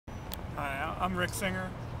I'm Rick Zingler,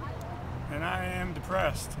 and I am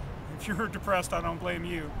depressed. If you're depressed, I don't blame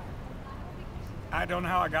you. I don't know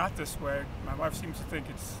how I got this way. My wife seems to think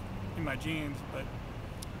it's in my genes,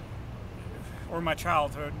 or my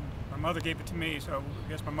childhood. My mother gave it to me, so I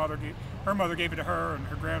guess her mother gave it to her, and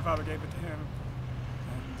her grandfather gave it to him.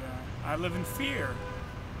 And I live in fear.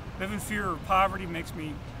 Live in fear of poverty makes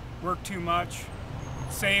me work too much,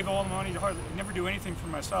 save all the money, never do anything for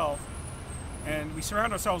myself. And we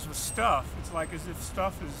surround ourselves with stuff. It's like as if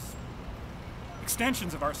stuff is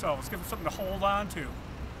extensions of ourselves, give us something to hold on to.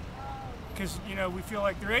 Because, you know, we feel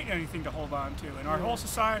like there ain't anything to hold on to. And our whole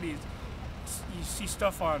society, you see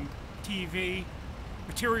stuff on TV,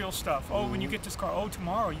 material stuff. Oh, when you get this car, oh,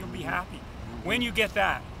 tomorrow you'll be happy. When you get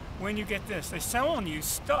that, when you get this. They're selling you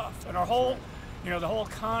stuff. And our whole, you know, the whole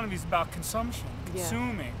economy is about consumption,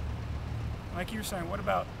 consuming. Like you're saying, what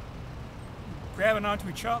about grabbing onto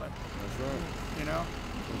each other? That's right. You know?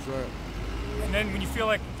 That's right. And then when you feel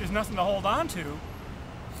like there's nothing to hold on to,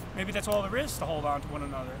 maybe that's all there is, to hold on to one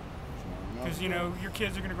another. Because, you know, your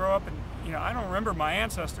kids are going to grow up and, you know, I don't remember my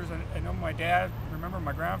ancestors. I know my dad, remember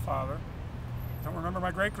my grandfather. I don't remember my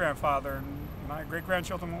great-grandfather, and my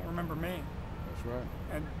great-grandchildren won't remember me. That's right.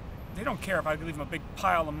 And they don't care if I leave them a big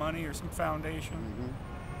pile of money or some foundation.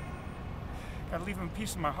 Got to leave them a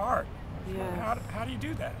piece of my heart. Yeah. How do you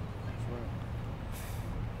do that? That's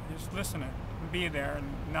right. Just listening and be there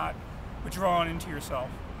and not withdrawn into yourself.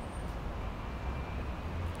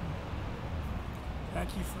 Thank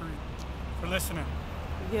you for listening.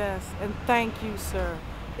 Yes, and thank you, sir.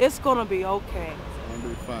 It's gonna be okay. It's gonna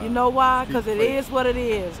be fine. You know why? Keep Because it faith. is what it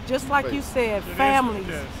is. Just Keep like faith. you said, It families is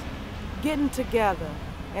what it is. getting together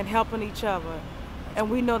and helping each other. And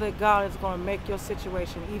we know that God is gonna make your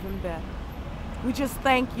situation even better. We just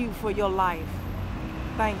thank you for your life.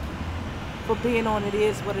 Thank you for being on It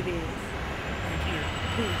Is What It Is. Thank you.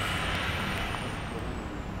 Peace.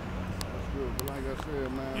 That's good. But like I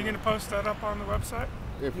said, man. You gonna post that up on the website?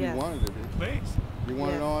 If Yes. you wanted it. Please. You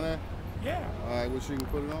want it Yes. on there? Yeah. All right, well, she can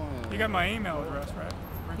put it on. You got my email address, right?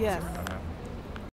 Yes. RickZingler.net.